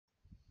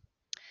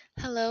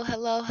Hello,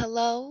 hello,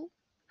 hello.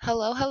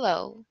 Hello,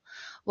 hello.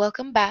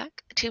 Welcome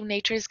back to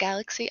Nature's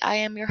Galaxy. I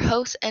am your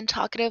host and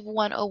talkative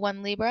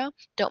 101 Libra.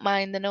 Don't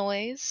mind the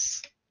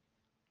noise.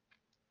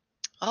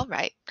 All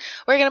right.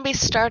 We're going to be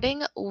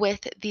starting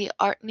with the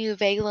Art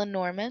Nouveau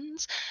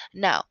Lenormands.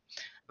 Now,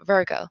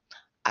 Virgo,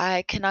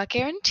 I cannot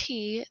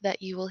guarantee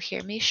that you will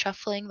hear me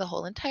shuffling the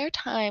whole entire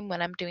time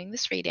when I'm doing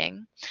this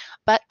reading,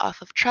 but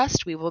off of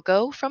trust, we will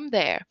go from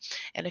there.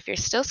 And if you're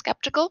still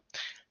skeptical,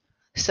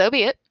 so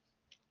be it.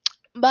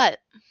 But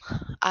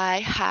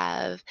I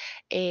have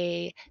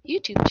a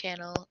YouTube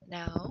channel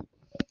now,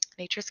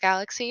 Nature's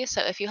Galaxy.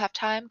 So if you have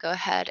time, go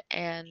ahead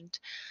and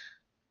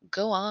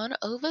go on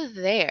over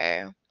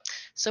there.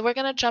 So we're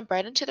going to jump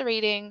right into the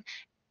reading.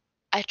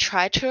 I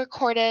tried to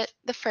record it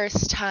the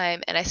first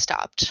time and I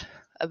stopped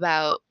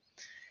about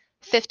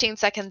 15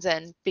 seconds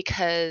in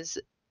because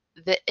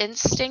the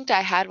instinct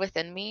I had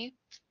within me,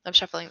 I'm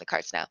shuffling the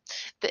cards now.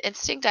 The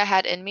instinct I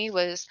had in me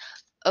was,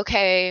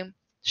 okay,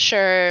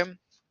 sure,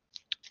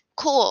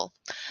 cool.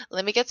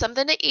 Let me get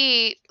something to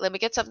eat. Let me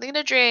get something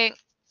to drink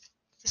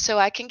so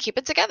I can keep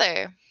it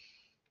together.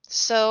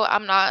 So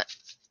I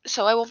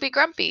won't be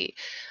grumpy.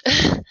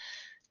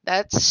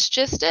 That's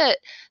just it.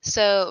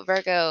 So,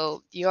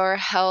 Virgo, your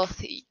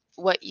health,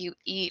 what you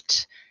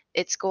eat,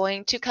 it's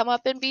going to come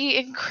up and be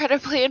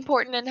incredibly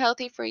important and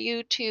healthy for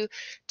you to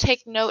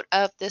take note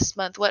of this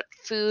month. What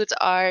foods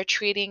are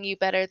treating you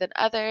better than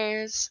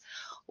others?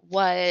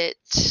 What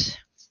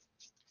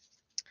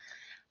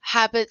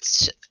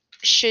habits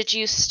should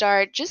you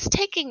start just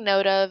taking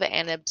note of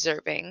and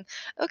observing?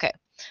 Okay,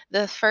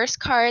 the first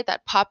card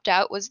that popped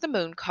out was the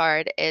moon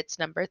card. It's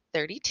number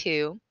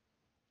 32.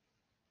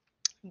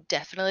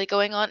 Definitely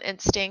going on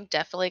instinct,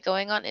 definitely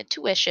going on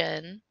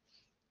intuition.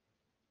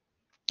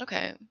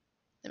 Okay,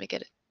 let me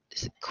get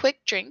a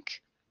quick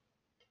drink.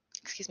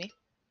 Excuse me.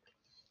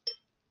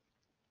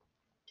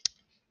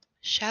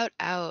 Shout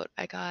out,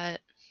 I got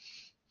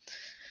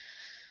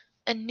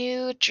a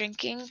new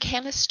drinking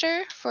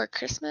canister for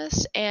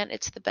Christmas, and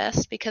it's the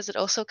best because it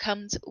also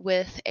comes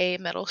with a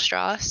metal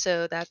straw,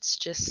 so that's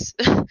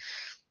just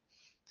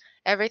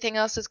everything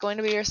else is going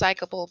to be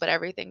recyclable, but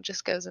everything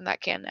just goes in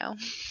that can now.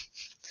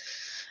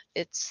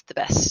 It's the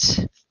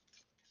best.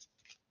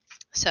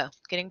 So,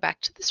 getting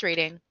back to this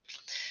reading,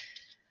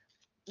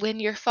 when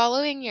you're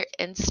following your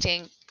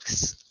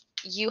instincts,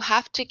 you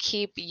have to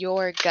keep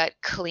your gut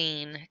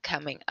clean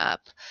coming up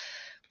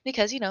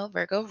because,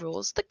 Virgo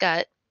rules the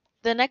gut.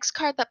 The next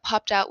card that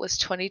popped out was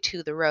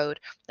 22, the road.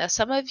 Now,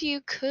 some of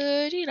you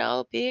could,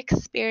 be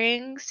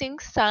experiencing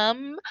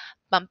some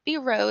bumpy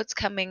roads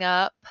coming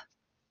up.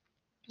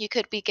 You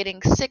could be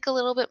getting sick a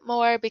little bit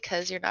more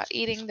because you're not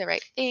eating the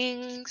right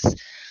things.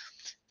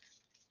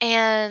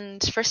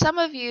 And for some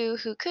of you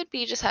who could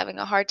be just having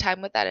a hard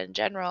time with that in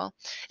general,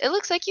 it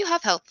looks like you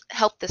have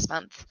help this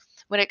month.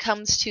 When it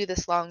comes to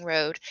this long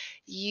road,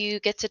 you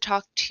get to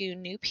talk to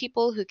new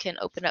people who can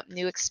open up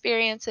new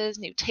experiences,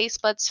 new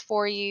taste buds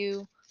for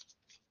you,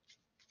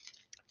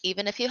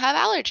 even if you have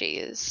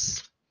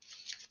allergies.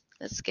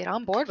 Let's get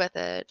on board with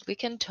it. We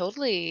can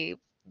totally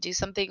do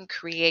something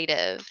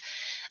creative.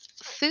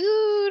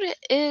 Food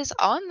is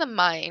on the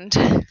mind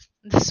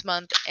this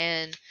month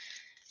in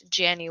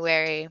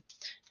January.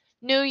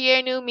 New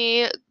year, new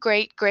me.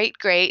 Great, great,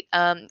 great.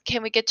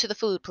 Can we get to the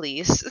food,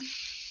 please?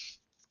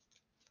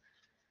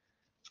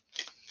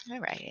 All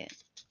right.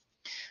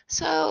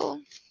 So,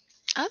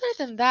 other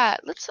than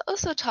that, let's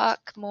also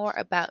talk more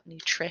about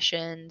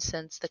nutrition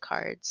since the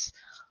cards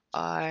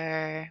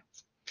are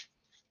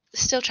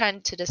still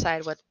trying to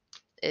decide what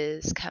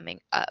is coming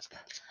up,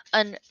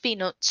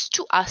 unbeknownst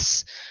to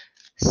us.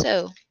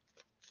 So,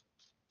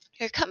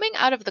 you're coming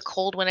out of the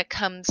cold when it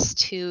comes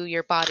to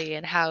your body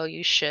and how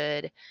you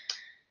should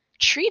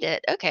treat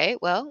it. Okay,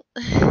 well,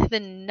 the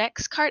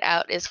next card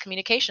out is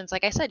communications.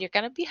 Like I said, you're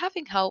going to be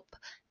having help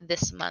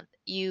this month.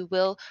 You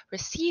will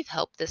receive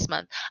help this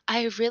month.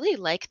 I really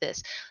like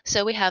this.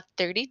 So we have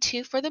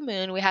 32 for the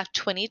moon, we have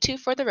 22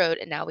 for the road,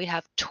 and now we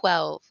have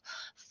 12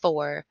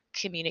 for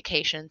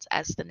communications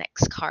as the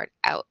next card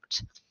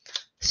out.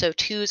 So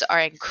twos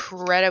are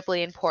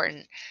incredibly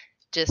important.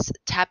 Just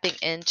tapping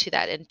into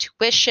that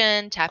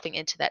intuition, tapping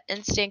into that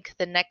instinct.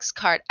 The next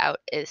card out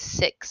is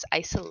 6,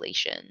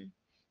 isolation.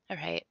 All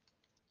right.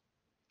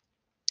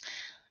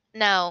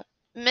 Now,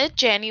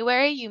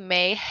 mid-January, you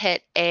may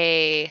hit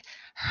a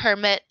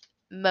hermit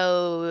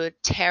mode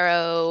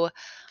tarot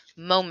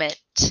moment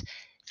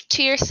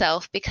to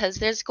yourself because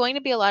there's going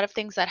to be a lot of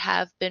things that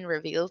have been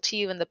revealed to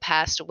you in the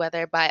past,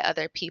 whether by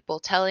other people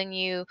telling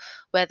you,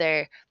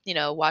 whether,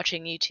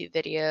 watching YouTube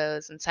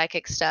videos and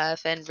psychic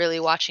stuff and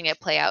really watching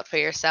it play out for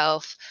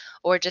yourself,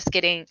 or just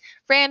getting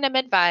random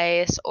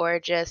advice or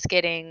just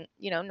getting,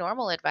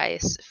 normal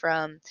advice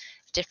from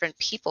different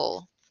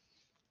people.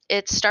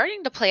 It's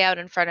starting to play out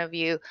in front of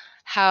you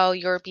how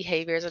your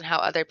behaviors and how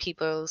other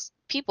people's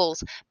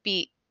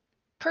be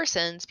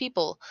persons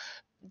people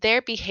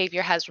their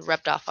behavior has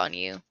rubbed off on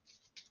you.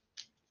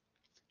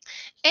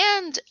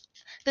 And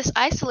this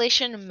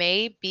isolation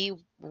may be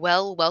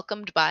well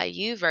welcomed by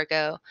you,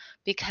 Virgo,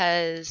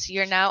 because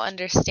you're now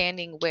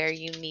understanding where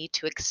you need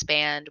to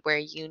expand, where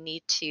you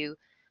need to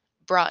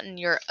broaden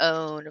your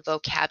own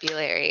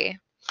vocabulary.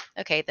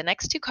 Okay, the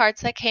next two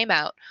cards that came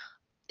out,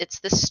 it's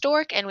the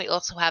stork and we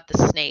also have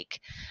the snake.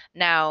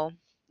 Now,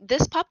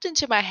 this popped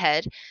into my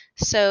head.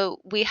 So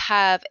we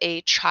have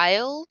a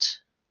child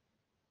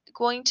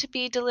going to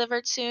be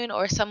delivered soon,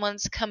 or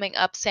someone's coming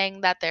up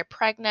saying that they're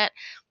pregnant.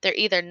 They're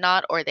either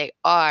not or they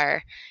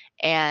are.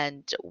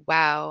 And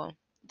wow,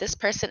 this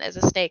person is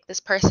a snake.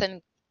 This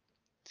person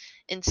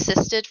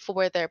insisted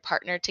for their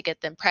partner to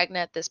get them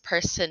pregnant. This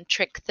person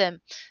tricked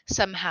them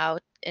somehow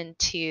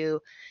into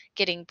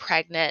getting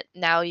pregnant,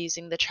 now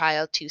using the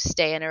child to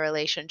stay in a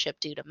relationship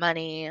due to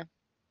money.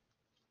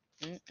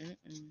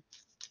 Mm-mm-mm.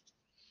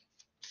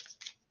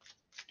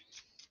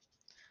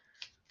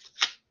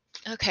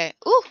 Okay.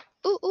 Ooh,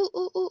 ooh, ooh,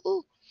 ooh, ooh,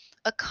 ooh.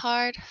 A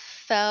card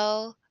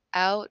fell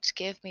out.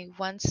 Give me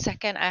 1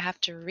 second. I have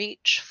to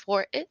reach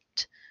for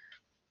it.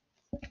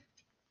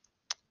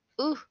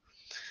 Ooh.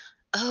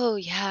 Oh,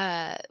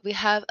 yeah. We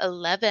have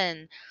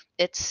 11.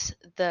 It's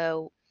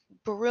the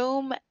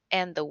broom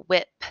and the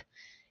whip.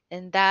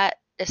 And that,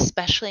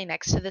 especially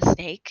next to the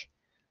snake,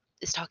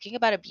 is talking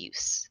about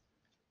abuse.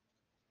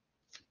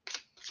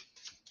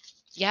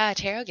 Yeah,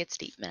 tarot gets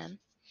deep, man.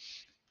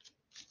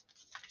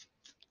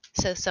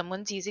 So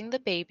someone's using the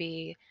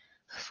baby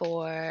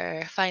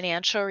for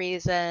financial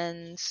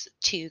reasons,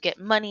 to get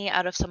money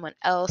out of someone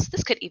else.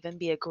 This could even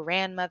be a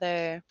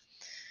grandmother.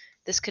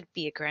 This could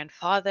be a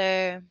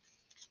grandfather.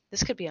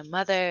 This could be a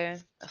mother,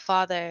 a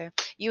father.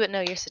 You would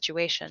know your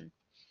situation.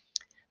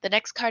 The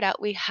next card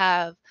out, we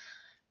have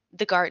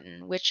the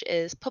garden, which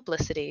is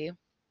publicity.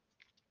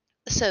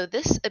 So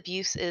this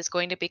abuse is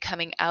going to be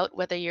coming out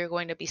whether you're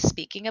going to be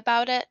speaking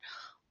about it,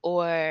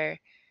 or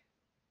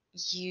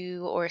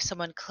you or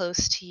someone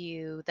close to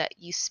you that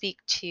you speak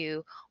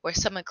to, or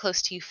someone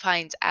close to you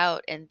finds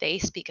out and they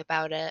speak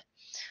about it.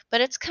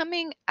 But it's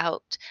coming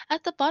out.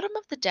 At the bottom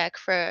of the deck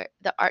for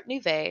the Art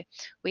Nouveau,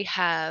 we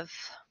have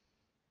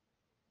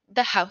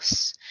the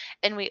house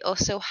and we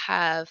also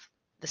have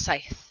the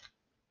scythe.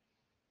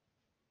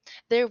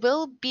 There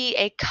will be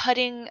a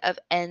cutting of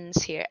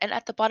ends here. And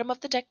at the bottom of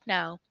the deck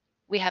now,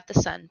 we have the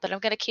sun, but I'm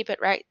going to keep it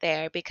right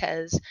there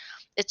because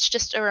it's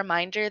just a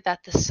reminder that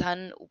the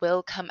sun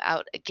will come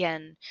out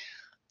again.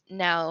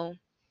 Now,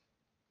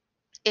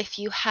 if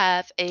you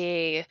have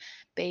a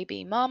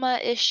baby mama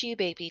issue,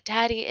 baby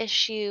daddy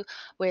issue,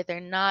 where they're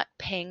not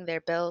paying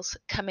their bills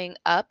coming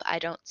up, I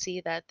don't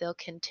see that they'll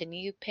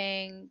continue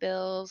paying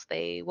bills.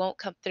 They won't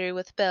come through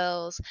with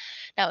bills.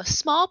 Now, a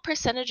small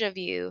percentage of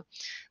you,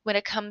 when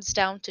it comes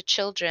down to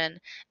children,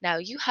 now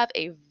you have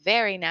a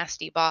very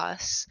nasty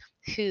boss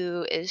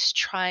who is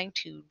trying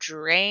to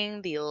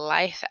drain the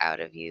life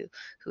out of you,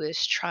 who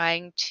is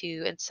trying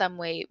to, in some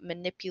way,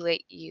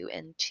 manipulate you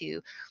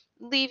into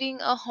leaving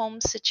a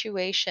home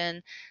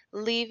situation,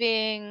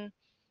 leaving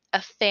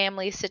a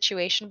family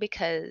situation,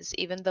 because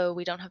even though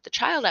we don't have the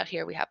child out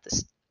here,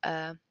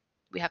 uh,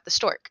 we have the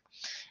stork.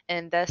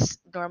 And this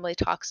normally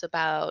talks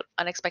about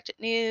unexpected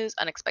news,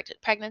 unexpected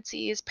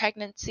pregnancies,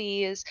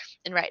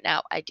 and right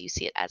now I do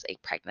see it as a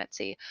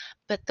pregnancy.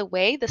 But the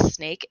way the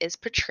snake is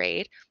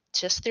portrayed,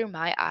 just through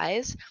my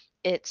eyes,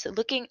 it's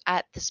looking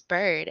at this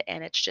bird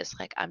and it's just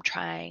like, I'm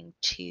trying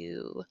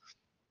to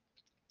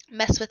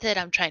mess with it,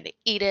 I'm trying to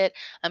eat it,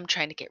 I'm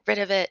trying to get rid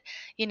of it.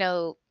 You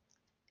know,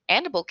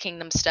 animal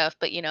kingdom stuff,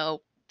 but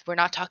we're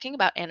not talking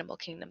about animal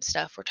kingdom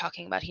stuff. We're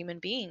talking about human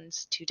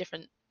beings, two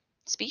different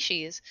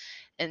species.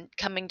 And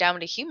coming down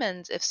to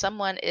humans, if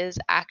someone is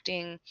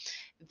acting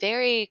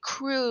very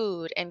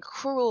crude and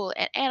cruel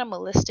and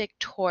animalistic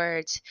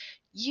towards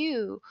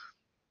you,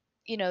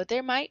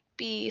 there might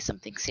be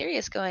something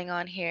serious going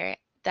on here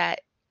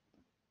that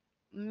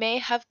may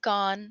have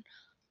gone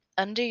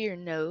under your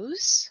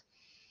nose.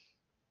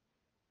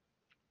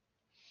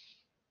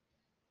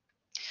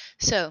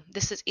 So,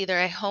 this is either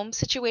a home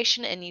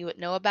situation and you would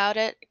know about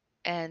it,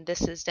 and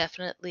this is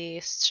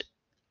definitely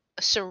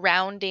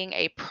surrounding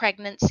a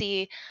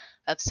pregnancy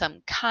of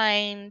some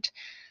kind,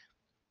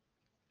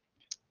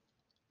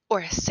 or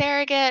a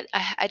surrogate.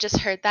 I just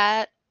heard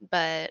that,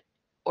 but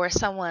or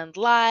someone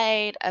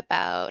lied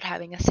about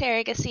having a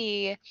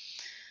surrogacy,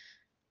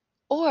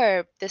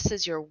 or this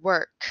is your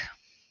work.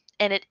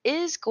 And it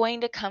is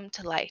going to come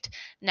to light.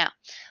 Now,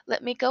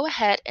 let me go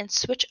ahead and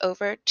switch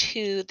over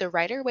to the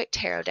Rider-Waite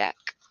Tarot deck.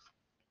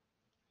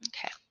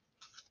 Okay.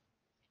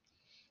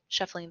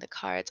 Shuffling the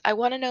cards. I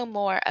want to know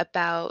more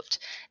about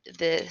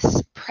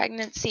this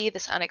pregnancy,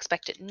 this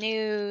unexpected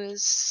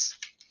news.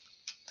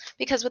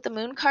 Because with the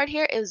moon card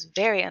here, it was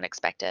very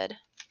unexpected.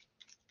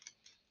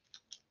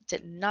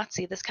 Did not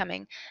see this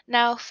coming.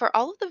 Now, for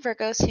all of the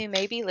Virgos who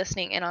may be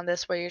listening in on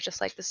this, where you're just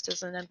like, this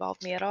doesn't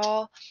involve me at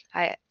all,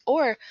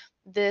 or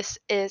this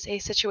is a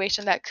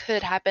situation that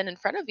could happen in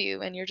front of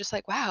you, and you're just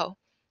like, wow.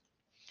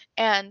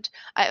 And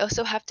I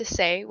also have to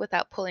say,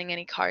 without pulling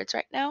any cards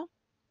right now,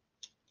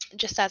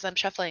 just as I'm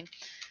shuffling,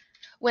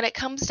 When it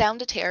comes down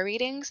to tarot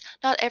readings,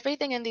 not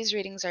everything in these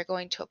readings are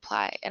going to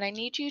apply, and I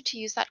need you to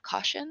use that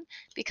caution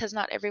because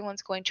not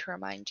everyone's going to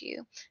remind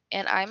you.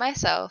 And I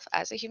myself,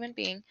 as a human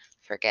being,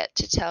 forget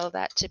to tell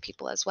that to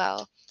people as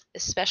well,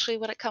 especially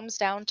when it comes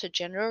down to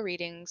general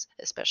readings,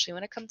 especially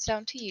when it comes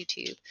down to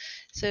YouTube.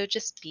 So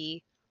just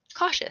be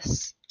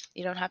cautious.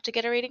 You don't have to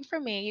get a reading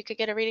from me. You could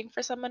get a reading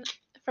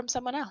from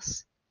someone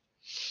else.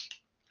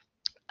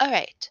 All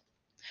right.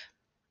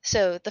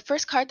 So the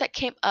first card that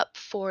came up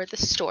for the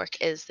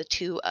stork is the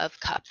Two of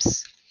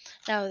Cups.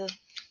 Now,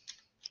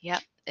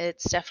 yep,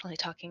 it's definitely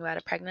talking about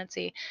a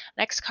pregnancy.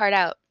 Next card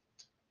out,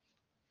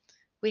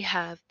 we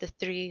have the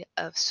Three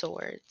of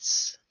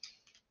Swords.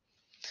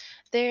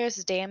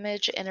 There's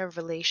damage in a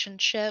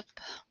relationship.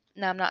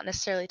 Now, I'm not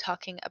necessarily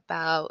talking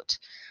about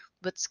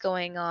what's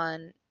going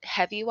on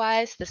heavy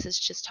wise. This is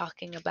just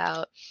talking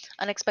about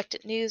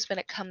unexpected news when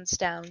it comes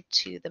down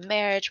to the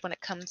marriage, when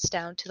it comes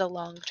down to the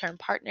long-term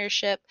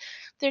partnership.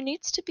 There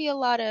needs to be a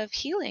lot of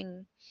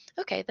healing.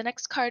 Okay, the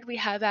next card we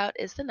have out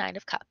is the Nine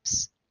of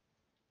Cups.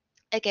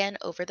 Again,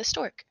 over the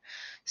stork.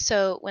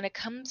 So when it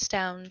comes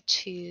down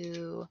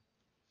to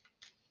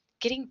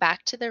getting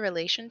back to the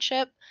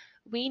relationship,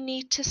 we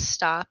need to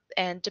stop,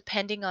 and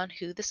depending on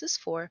who this is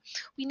for,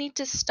 we need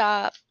to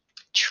stop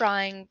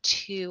trying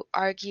to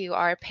argue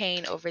our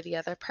pain over the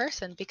other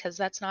person because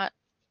that's not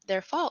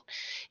their fault.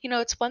 You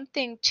know, it's one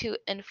thing to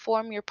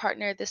inform your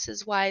partner this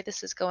is why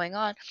this is going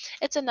on.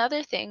 It's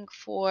another thing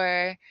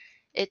for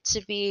it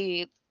to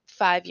be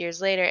 5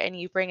 years later and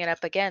you bring it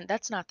up again.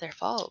 That's not their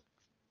fault.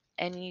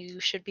 And you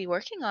should be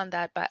working on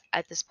that but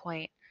at this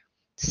point.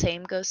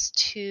 Same goes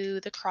to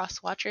the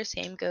cross watcher,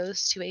 same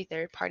goes to a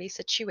third party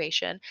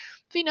situation.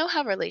 We know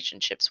how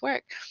relationships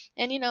work.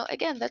 And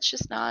again, that's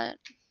just not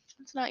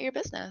it's not your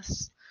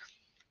business.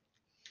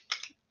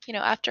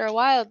 After a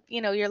while,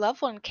 your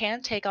loved one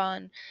can take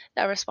on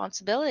that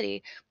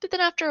responsibility, but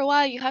then after a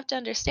while you have to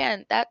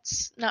understand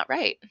that's not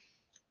right.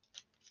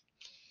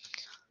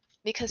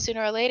 Because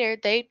sooner or later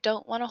they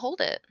don't want to hold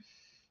it.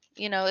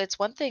 It's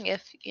one thing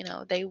if,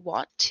 they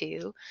want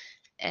to,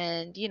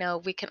 and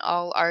we can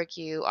all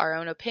argue our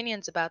own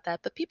opinions about that,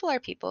 but people are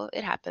people.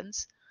 It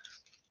happens.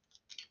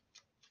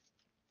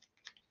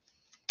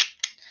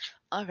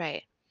 All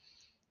right.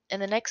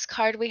 And the next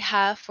card we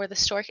have for the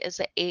stork is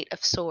the Eight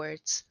of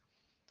Swords.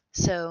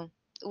 So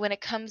when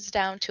it comes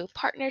down to a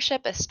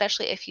partnership,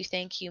 especially if you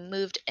think you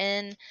moved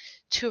in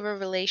to a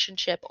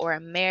relationship or a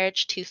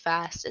marriage too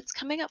fast, it's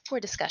coming up for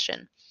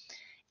discussion.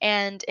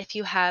 And if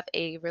you have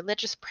a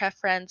religious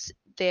preference,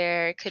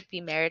 there could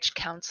be marriage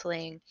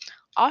counseling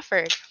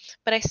offered.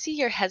 But I see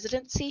your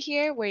hesitancy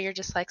here where you're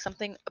just like,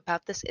 something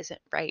about this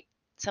isn't right.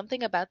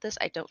 Something about this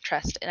I don't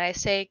trust. And I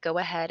say, go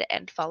ahead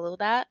and follow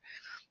that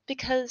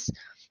because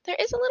there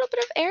is a little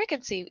bit of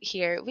arrogancy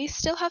here. We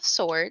still have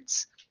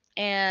swords,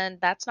 and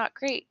that's not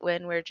great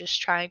when we're just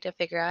trying to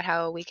figure out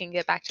how we can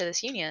get back to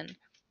this union,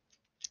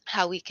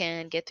 how we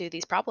can get through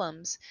these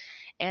problems.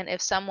 And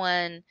if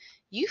someone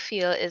you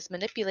feel is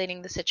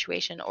manipulating the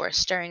situation or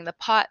stirring the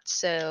pot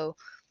so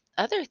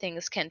other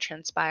things can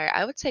transpire,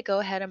 I would say go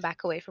ahead and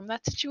back away from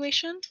that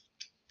situation.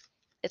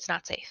 It's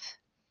not safe.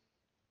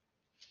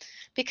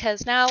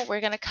 Because now we're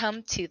going to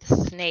come to the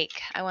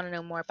snake. I want to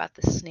know more about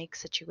the snake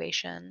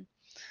situation.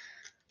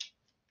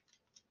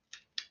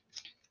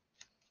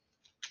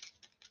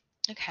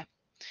 Okay.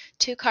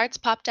 Two cards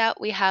popped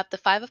out. We have the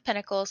Five of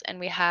Pentacles and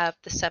we have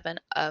the Seven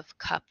of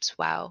Cups.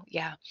 Wow.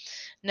 Yeah.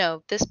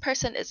 No, this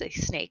person is a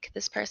snake.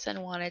 This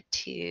person wanted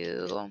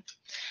to,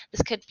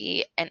 this could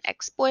be an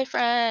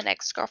ex-boyfriend,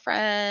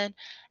 ex-girlfriend,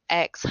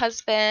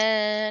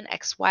 ex-husband,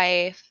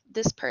 ex-wife.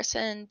 This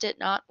person did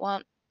not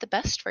want the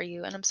best for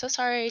you. And I'm so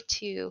sorry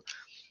to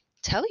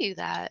tell you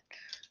that.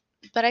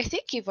 But I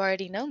think you've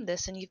already known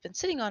this and you've been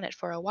sitting on it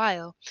for a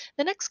while.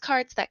 The next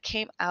cards that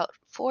came out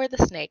for the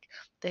snake,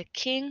 the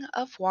King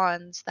of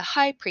Wands, the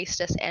High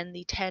Priestess, and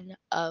the Ten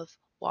of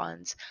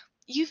Wands.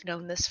 You've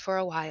known this for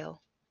a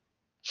while.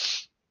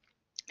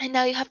 And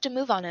now you have to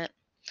move on it.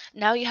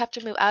 Now you have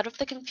to move out of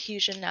the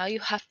confusion. Now you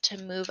have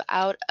to move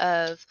out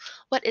of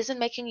what isn't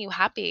making you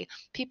happy.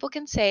 People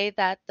can say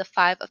that the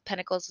Five of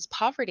Pentacles is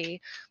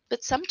poverty,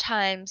 but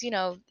sometimes,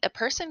 a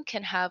person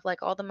can have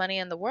like all the money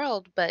in the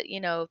world, but,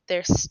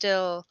 there's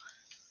still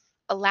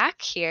a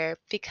lack here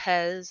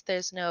because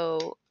there's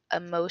no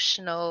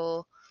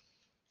emotional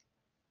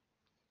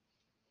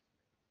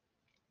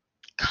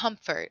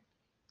comfort,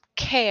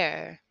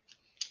 care,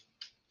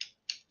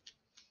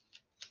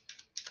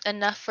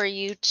 enough for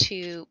you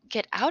to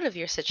get out of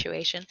your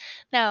situation.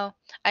 Now,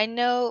 I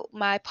know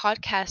my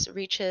podcast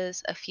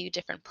reaches a few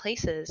different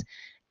places,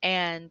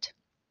 and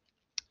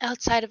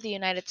outside of the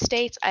United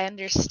States, I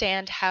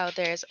understand how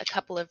there's a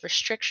couple of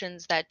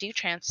restrictions that do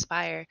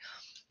transpire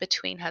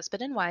between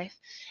husband and wife.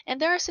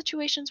 And there are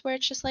situations where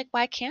it's just like,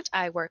 why can't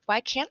I work? Why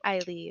can't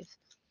I leave?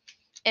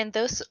 And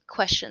those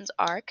questions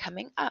are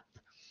coming up.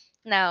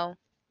 Now,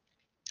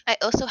 I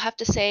also have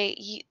to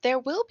say, there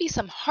will be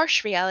some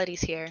harsh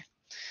realities here.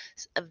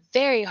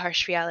 Very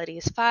harsh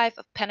realities. Five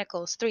of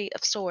Pentacles, Three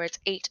of Swords,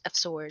 Eight of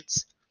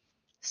Swords,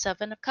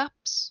 Seven of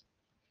Cups.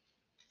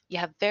 You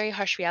have very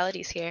harsh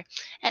realities here.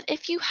 And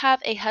if you have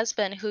a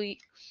husband who,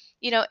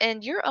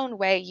 in your own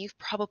way, you've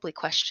probably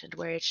questioned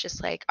where it's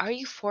just like, are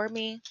you for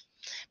me?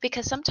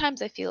 Because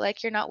sometimes I feel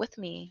like you're not with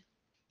me.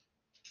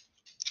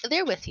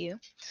 They're with you.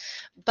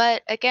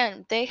 But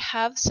again, they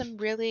have some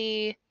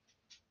really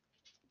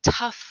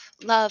tough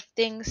love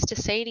things to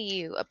say to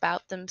you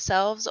about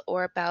themselves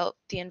or about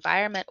the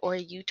environment or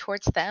you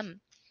towards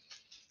them.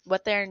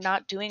 What they're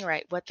not doing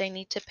right, what they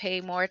need to pay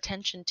more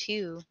attention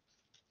to,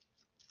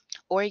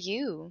 or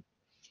you,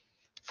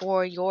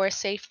 for your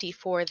safety,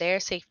 for their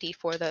safety,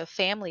 for the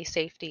family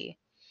safety.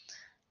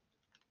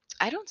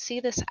 I don't see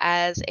this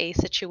as a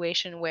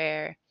situation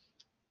where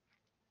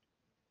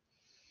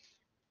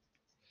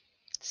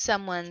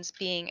someone's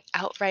being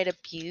outright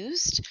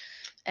abused.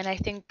 And I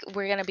think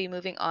we're going to be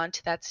moving on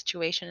to that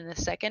situation in a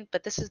second,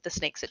 but this is the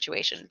snake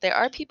situation. There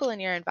are people in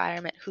your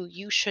environment who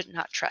you should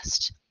not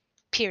trust.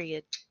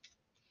 Period.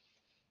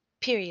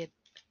 Period.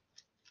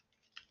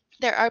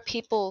 There are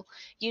people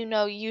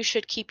you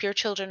should keep your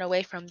children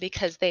away from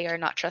because they are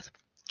not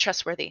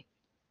trustworthy.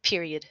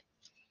 Period.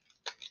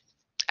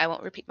 I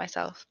won't repeat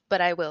myself,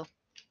 but I will.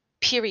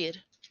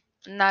 Period.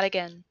 Not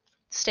again.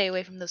 Stay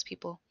away from those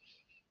people.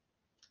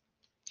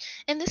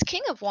 And this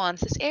King of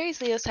Wands, this Aries,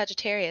 Leo,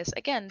 Sagittarius,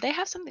 again, they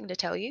have something to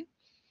tell you.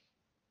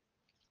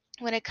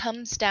 When it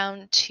comes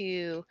down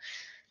to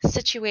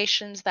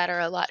situations that are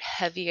a lot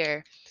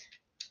heavier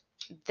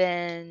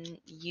than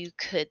you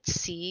could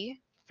see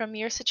from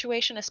your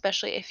situation,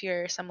 especially if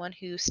you're someone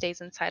who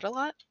stays inside a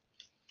lot.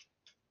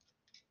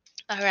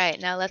 All right,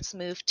 now let's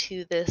move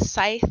to the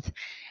scythe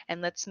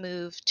and let's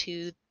move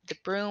to the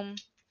broom,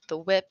 the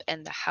whip,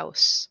 and the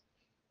house.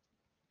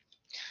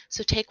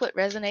 So take what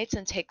resonates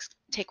and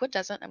take what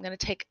doesn't. I'm going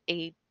to take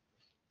a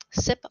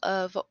sip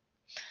of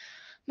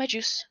my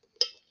juice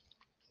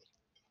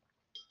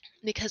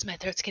because my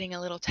throat's getting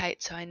a little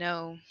tight, so I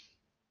know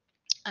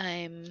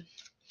I'm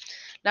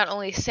not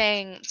only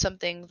saying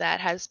something that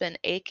has been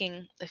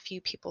aching a few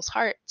people's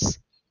hearts,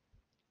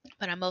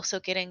 but I'm also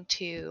getting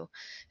to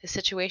the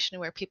situation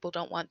where people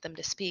don't want them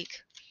to speak.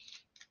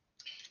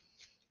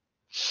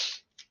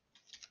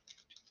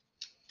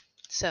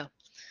 So,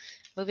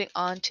 moving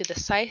on to the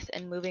scythe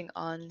and moving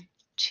on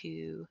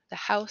to the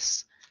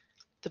house,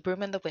 the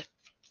broom and the whip.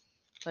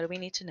 What do we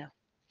need to know?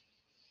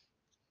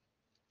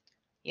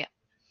 Yeah.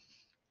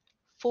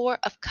 Four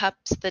of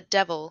Cups, the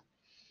Devil,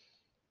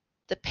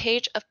 the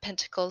Page of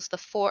Pentacles, the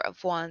Four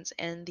of Wands,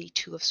 and the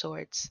Two of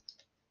Swords.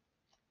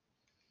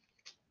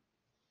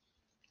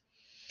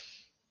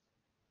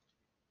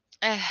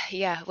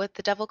 Yeah, with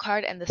the Devil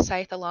card and the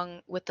Scythe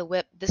along with the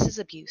Whip, this is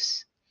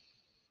abuse.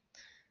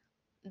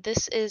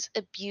 This is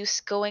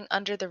abuse going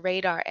under the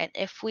radar. And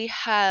if we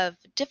have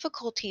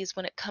difficulties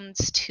when it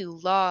comes to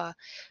law,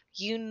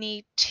 you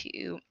need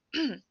to.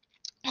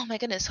 Oh my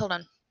goodness, hold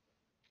on.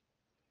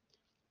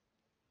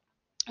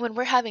 When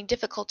we're having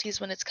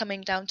difficulties when it's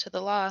coming down to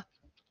the law,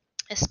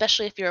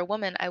 especially if you're a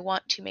woman, I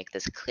want to make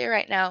this clear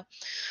right now,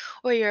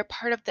 or you're a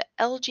part of the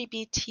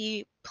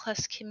LGBT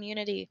plus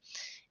community,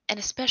 and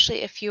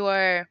especially if you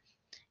are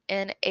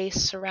in a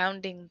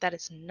surrounding that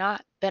is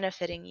not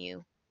benefiting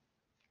you,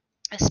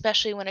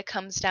 especially when it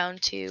comes down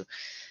to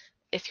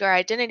if your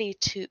identity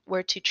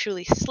were to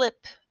truly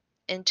slip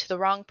into the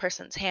wrong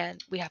person's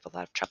hand, we have a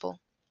lot of trouble.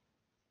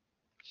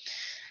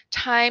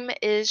 Time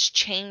is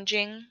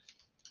changing.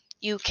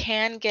 You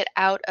can get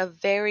out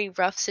of very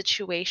rough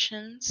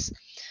situations,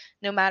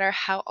 no matter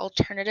how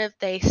alternative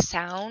they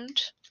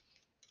sound.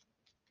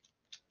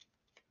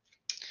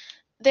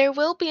 There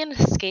will be an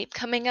escape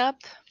coming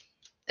up,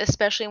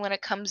 especially when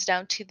it comes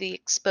down to the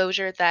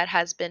exposure that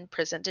has been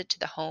presented to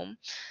the home.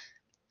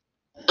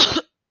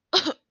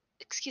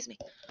 Excuse me.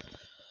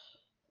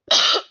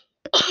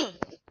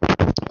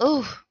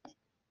 Oh,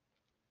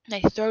 my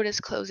throat is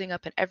closing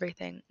up and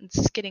everything.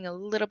 It's getting a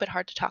little bit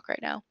hard to talk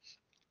right now,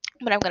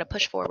 but I'm going to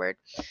push forward.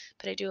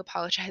 But I do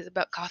apologize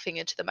about coughing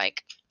into the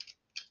mic.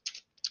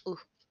 Ooh,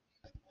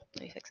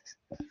 let me fix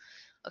this.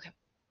 Okay.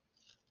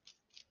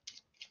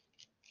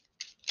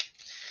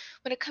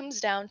 When it comes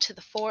down to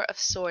the Four of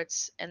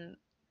Swords and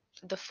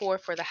the four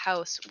for the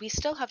house, we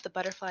still have the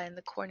butterfly in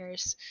the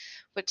corners,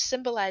 which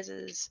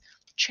symbolizes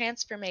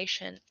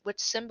transformation, which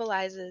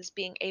symbolizes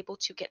being able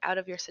to get out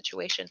of your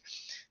situation.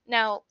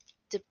 Now,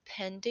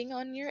 depending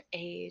on your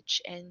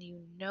age, and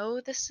you know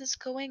this is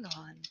going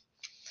on,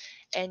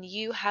 and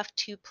you have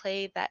to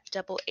play that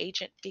double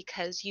agent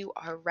because you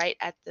are right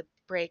at the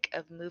break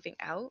of moving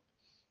out,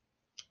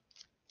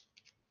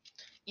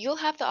 you'll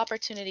have the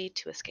opportunity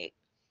to escape.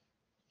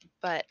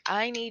 But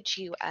I need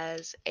you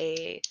as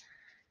a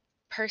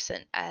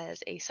person,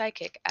 as a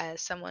psychic,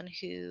 as someone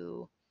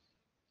who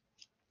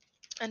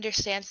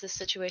understands this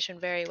situation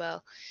very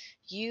well.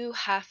 You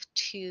have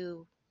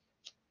to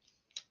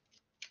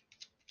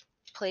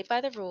play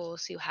by the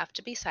rules. You have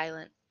to be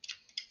silent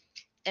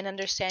and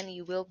understand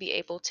you will be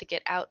able to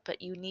get out,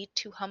 but you need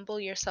to humble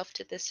yourself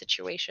to this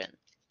situation.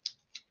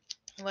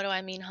 What do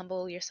I mean,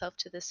 humble yourself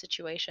to this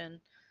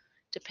situation?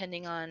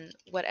 Depending on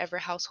whatever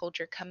household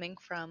you're coming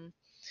from,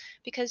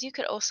 because you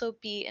could also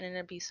be in an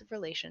abusive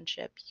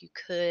relationship. You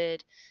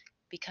could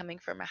be coming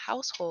from a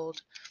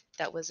household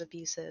that was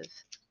abusive.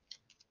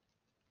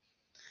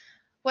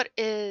 What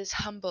is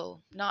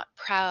humble, not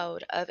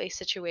proud of a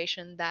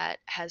situation that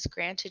has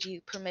granted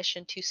you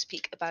permission to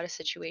speak about a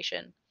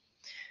situation?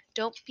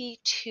 Don't be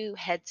too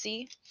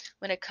headsy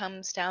when it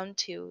comes down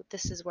to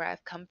this is where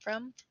I've come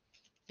from,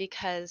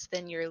 because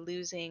then you're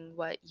losing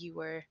what you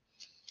were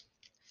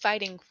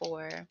fighting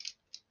for.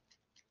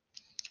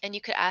 And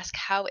you could ask,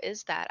 how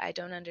is that? I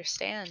don't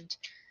understand.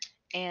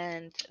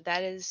 And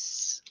that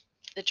is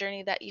the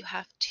journey that you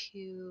have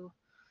to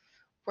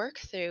work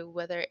through,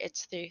 whether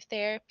it's through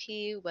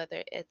therapy,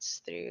 whether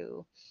it's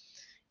through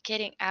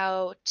getting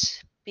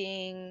out,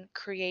 being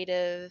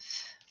creative,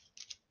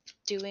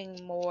 doing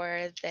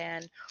more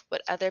than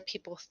what other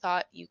people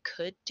thought you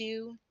could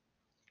do.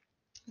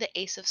 The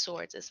Ace of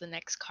Swords is the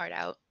next card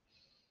out.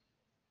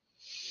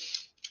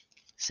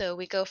 So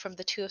we go from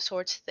the Two of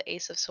Swords to the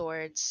Ace of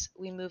Swords.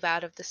 We move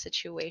out of the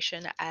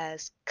situation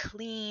as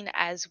clean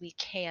as we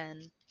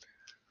can,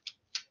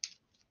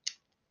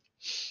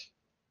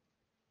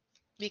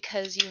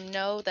 because you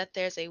know that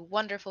there's a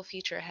wonderful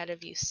future ahead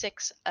of you.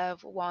 Six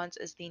of Wands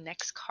is the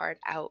next card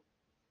out.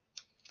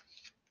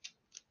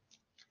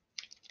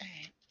 All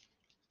right.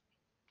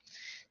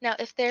 Now,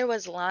 if there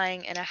was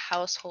lying in a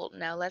household,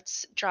 now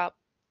let's drop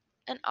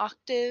an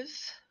octave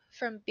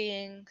from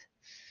being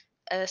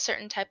a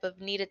certain type of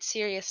needed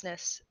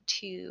seriousness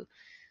to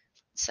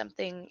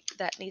something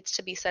that needs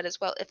to be said as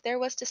well. If there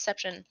was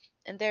deception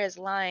and there is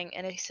lying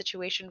in a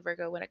situation,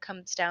 Virgo, when it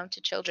comes down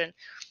to children,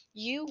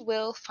 you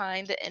will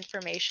find the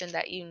information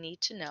that you need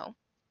to know.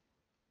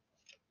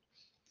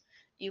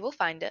 You will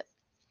find it,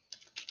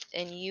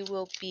 and you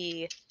will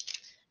be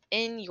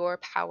in your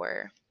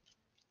power,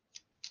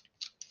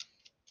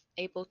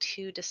 able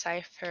to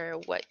decipher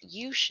what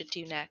you should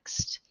do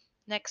next.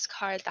 Next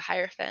card, the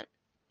Hierophant,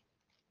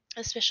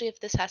 especially if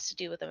this has to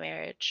do with a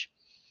marriage.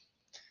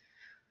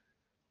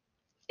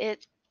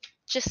 It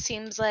just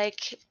seems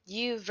like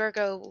you,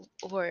 Virgo,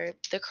 or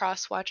the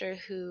cross watcher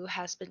who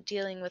has been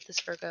dealing with this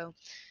Virgo,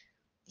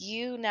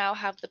 you now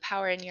have the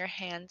power in your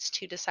hands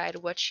to decide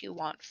what you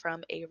want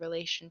from a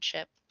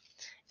relationship.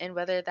 And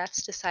whether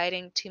that's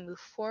deciding to move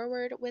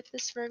forward with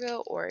this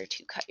Virgo or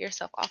to cut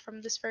yourself off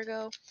from this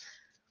Virgo.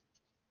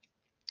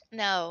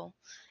 Now,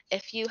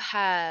 if you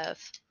have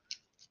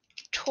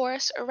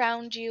Taurus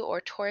around you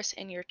or Taurus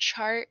in your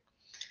chart,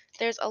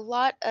 there's a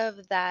lot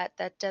of that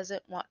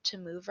doesn't want to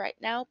move right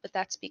now, but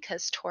that's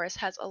because Taurus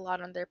has a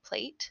lot on their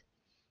plate.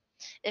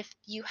 If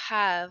you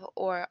have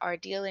or are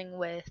dealing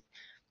with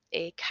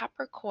a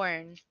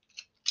Capricorn,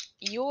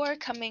 you're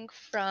coming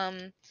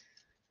from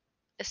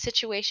a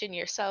situation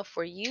yourself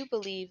where you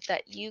believe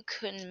that you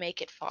couldn't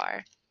make it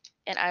far.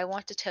 And I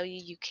want to tell you,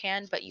 you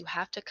can, but you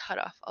have to cut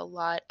off a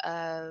lot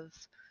of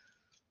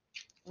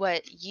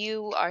what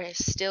you are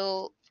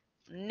still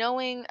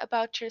knowing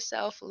about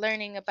yourself,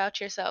 learning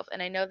about yourself.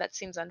 And I know that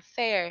seems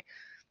unfair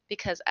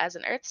because as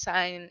an earth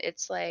sign,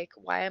 it's like,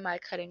 why am I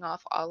cutting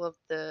off all of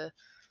the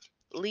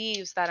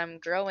leaves that I'm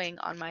growing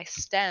on my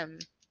stem?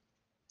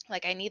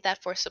 Like, I need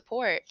that for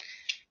support.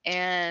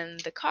 And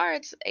the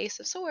cards, Ace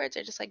of Swords,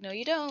 are just like, no,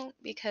 you don't,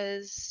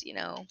 because,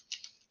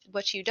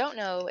 what you don't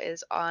know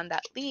is on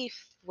that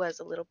leaf was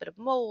a little bit of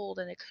mold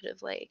and it could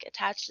have like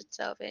attached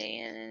itself,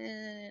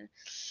 and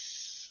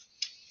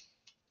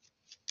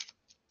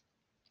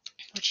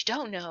what you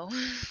don't know.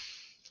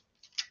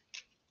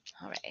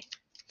 All right.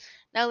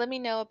 Now let me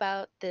know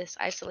about this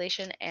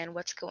isolation and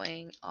what's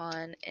going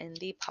on in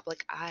the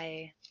public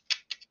eye.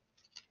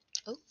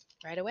 Oh,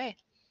 right away.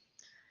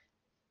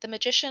 The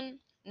Magician,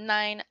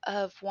 Nine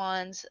of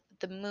Wands,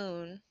 the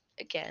Moon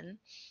again,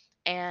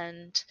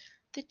 and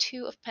the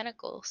Two of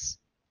Pentacles.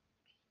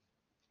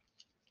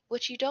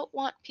 What you don't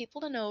want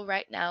people to know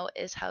right now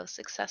is how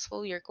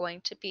successful you're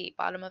going to be.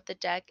 Bottom of the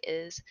deck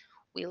is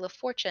Wheel of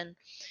Fortune.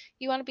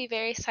 You want to be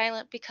very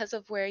silent because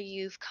of where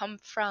you've come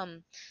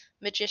from.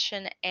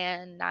 Magician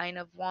and Nine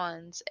of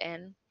Wands.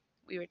 And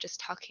we were just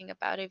talking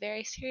about a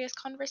very serious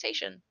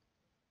conversation.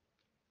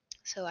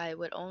 So I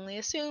would only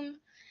assume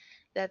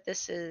that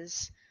this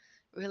is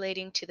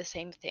relating to the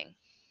same thing.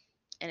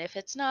 And if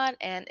it's not,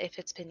 and if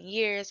it's been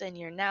years and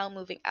you're now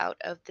moving out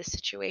of this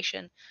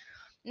situation,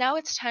 now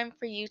it's time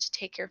for you to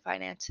take your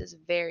finances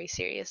very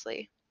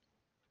seriously.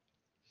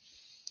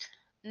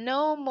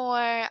 No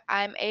more,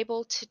 I'm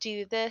able to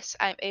do this,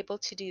 I'm able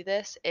to do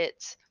this.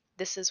 It's,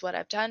 this is what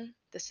I've done,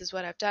 this is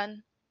what I've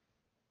done,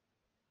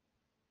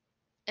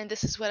 and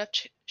this is what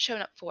I've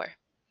shown up for.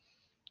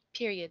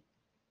 Period.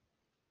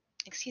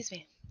 Excuse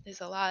me.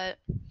 There's a lot.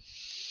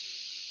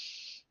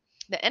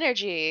 The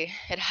energy,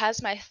 it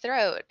has my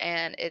throat,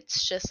 and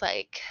it's just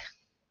like,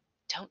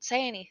 don't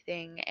say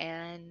anything.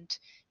 And,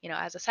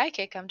 as a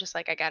psychic, I'm just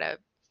like, I gotta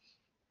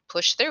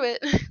push through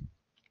it.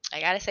 I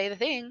gotta say the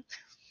thing.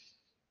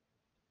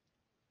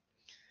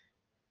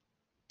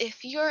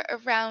 If you're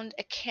around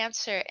a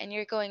Cancer and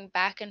you're going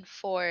back and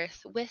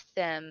forth with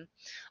them,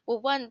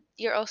 well, one,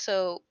 you're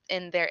also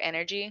in their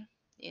energy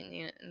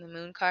in the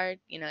Moon card.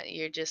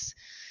 You're just,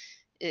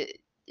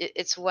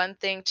 It's one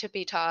thing to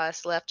be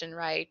tossed left and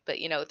right, but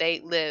they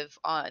live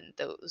on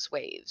those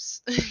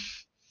waves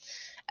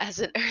as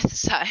an earth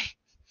sign.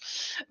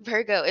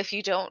 Virgo, if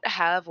you don't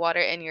have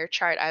water in your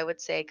chart, I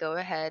would say go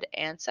ahead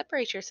and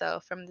separate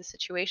yourself from the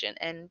situation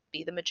and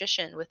be the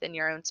magician within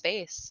your own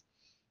space.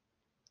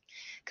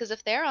 Because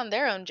if they're on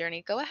their own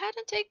journey, go ahead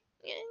and take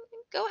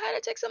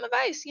some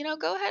advice.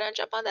 Go ahead and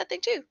jump on that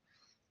thing too.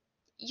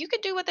 You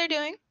can do what they're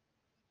doing.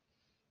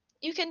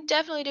 You can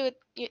definitely do what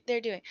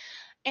they're doing.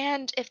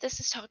 And if this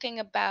is talking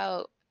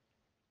about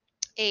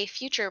a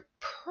future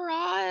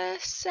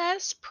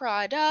process,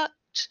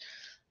 product,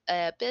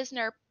 a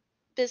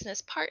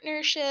business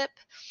partnership,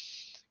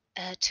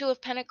 Two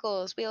of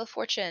Pentacles, Wheel of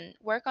Fortune,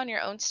 work on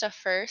your own stuff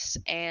first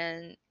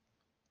and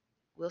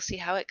we'll see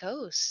how it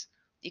goes.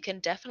 You can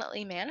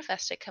definitely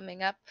manifest it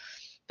coming up.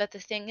 But the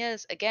thing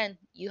is, again,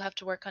 you have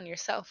to work on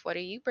yourself. What are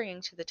you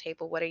bringing to the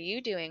table? What are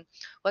you doing?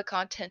 What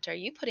content are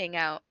you putting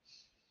out?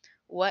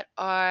 What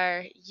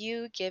are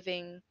you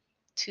giving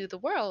to the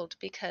world?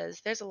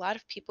 Because there's a lot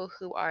of people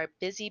who are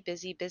busy,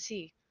 busy,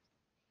 busy.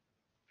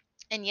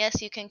 And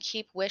yes, you can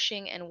keep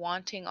wishing and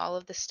wanting all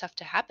of this stuff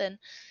to happen,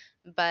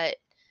 but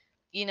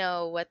you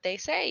know what they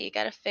say, you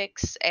got to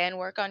fix and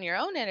work on your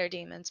own inner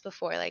demons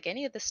before like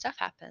any of this stuff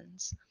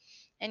happens.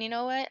 And you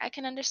know what? I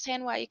can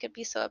understand why you could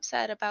be so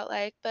upset about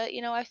like, but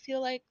I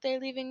feel like they're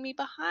leaving me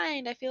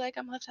behind. I feel like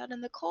I'm left out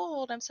in the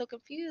cold. I'm so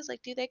confused.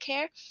 Like, do they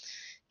care?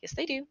 Yes,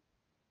 they do.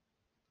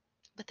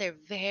 But they're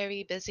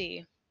very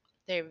busy.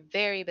 They're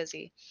very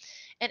busy.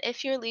 And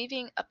if you're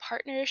leaving a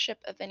partnership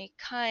of any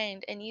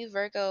kind and you,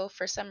 Virgo,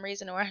 for some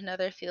reason or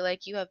another, feel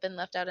like you have been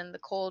left out in the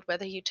cold,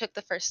 whether you took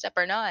the first step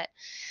or not,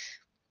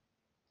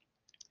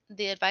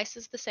 the advice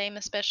is the same,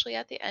 especially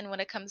at the end when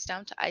it comes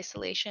down to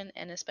isolation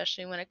and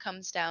especially when it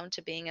comes down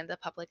to being in the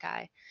public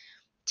eye.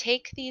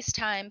 Take these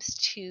times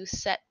to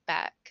set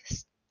back,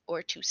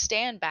 or to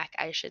stand back,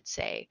 I should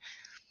say.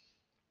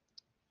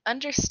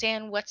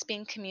 Understand what's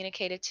being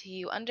communicated to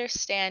you.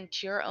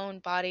 Understand your own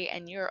body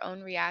and your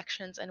own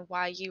reactions and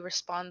why you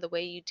respond the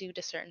way you do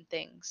to certain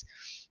things.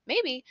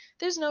 Maybe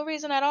there's no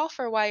reason at all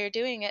for why you're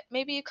doing it.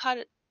 Maybe you caught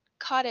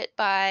it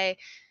by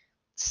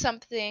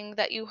something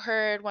that you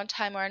heard one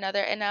time or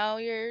another, and now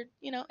you're,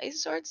 Ace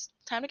of Swords,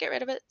 time to get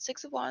rid of it.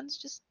 Six of Wands,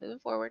 just moving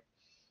forward.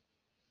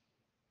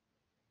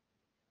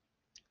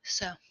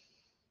 So,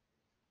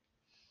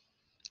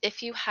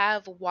 if you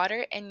have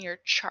water in your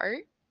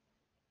chart,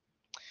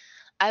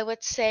 I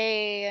would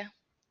say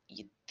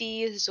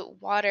these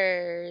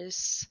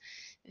waters,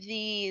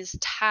 these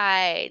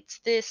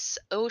tides, this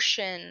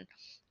ocean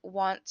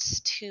wants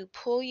to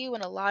pull you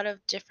in a lot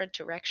of different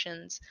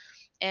directions,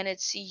 and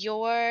it's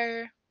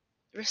your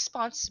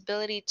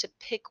responsibility to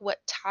pick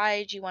what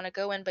tide you want to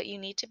go in, but you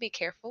need to be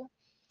careful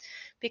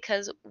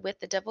because with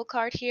the Devil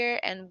card here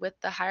and with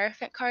the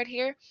Hierophant card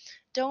here,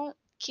 don't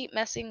keep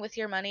messing with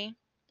your money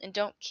and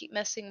don't keep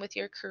messing with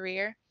your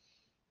career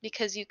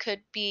because you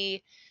could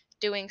be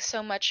doing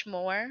so much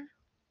more.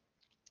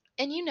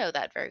 And you know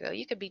that, Virgo,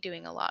 you could be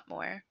doing a lot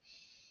more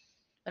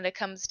when it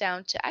comes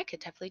down to, I could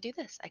definitely do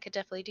this. I could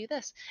definitely do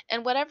this.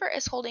 And whatever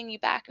is holding you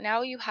back,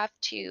 now you have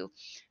to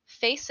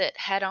face it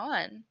head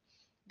on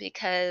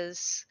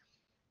because,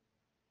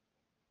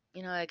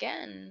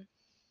 again,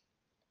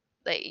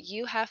 like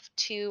you have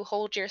to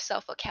hold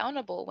yourself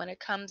accountable when it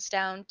comes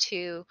down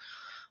to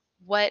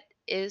what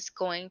is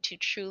going to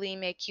truly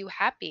make you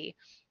happy,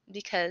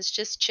 because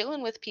just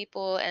chilling with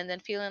people and then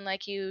feeling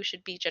like you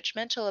should be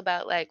judgmental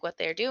about like what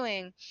they're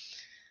doing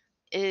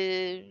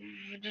is,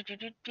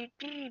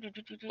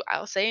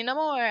 I'll say no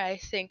more. I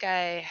think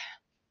I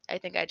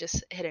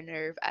just hit a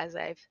nerve as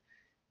I've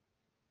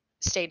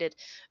stated.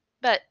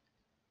 But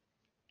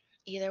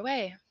either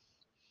way,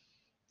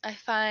 I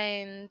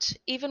find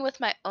even with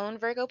my own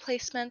Virgo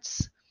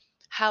placements,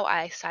 how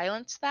I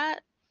silence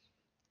that,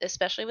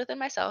 especially within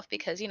myself,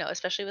 because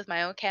especially with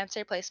my own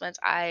Cancer placements,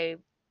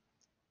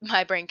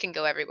 my brain can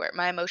go everywhere.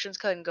 My emotions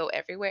can go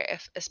everywhere,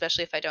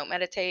 especially if I don't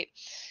meditate,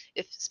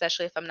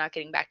 especially if I'm not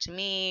getting back to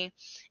me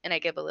and I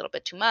give a little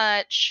bit too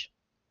much.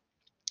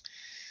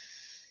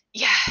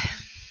 Yeah.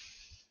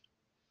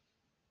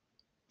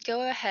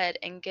 Go ahead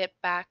and get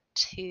back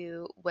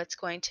to what's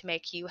going to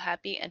make you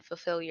happy and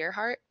fulfill your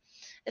heart,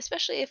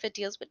 especially if it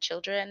deals with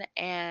children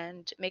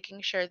and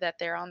making sure that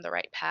they're on the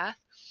right path.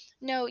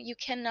 No, you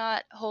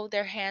cannot hold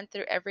their hand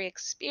through every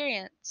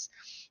experience,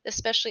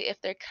 especially if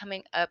they're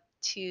coming up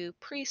to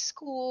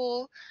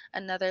preschool,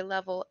 another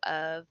level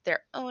of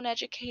their own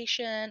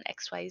education,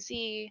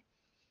 XYZ,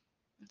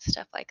 and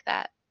stuff like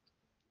that.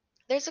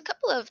 There's a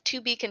couple of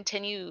to be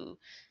continued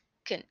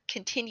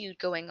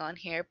going on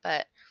here,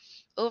 but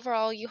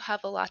overall, you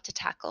have a lot to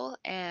tackle,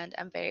 and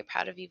I'm very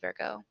proud of you,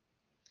 Virgo.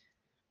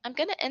 I'm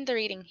going to end the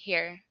reading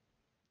here.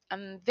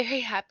 I'm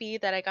very happy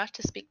that I got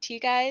to speak to you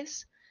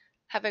guys.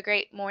 Have a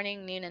great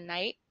morning, noon, and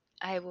night.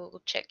 I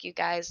will check you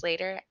guys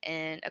later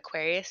in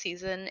Aquarius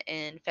season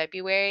in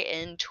February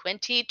in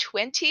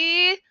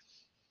 2020.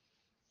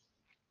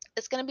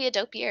 It's going to be a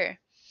dope year.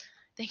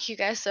 Thank you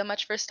guys so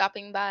much for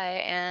stopping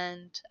by,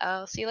 and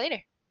I'll see you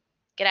later.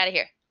 Get out of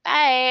here.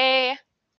 Bye.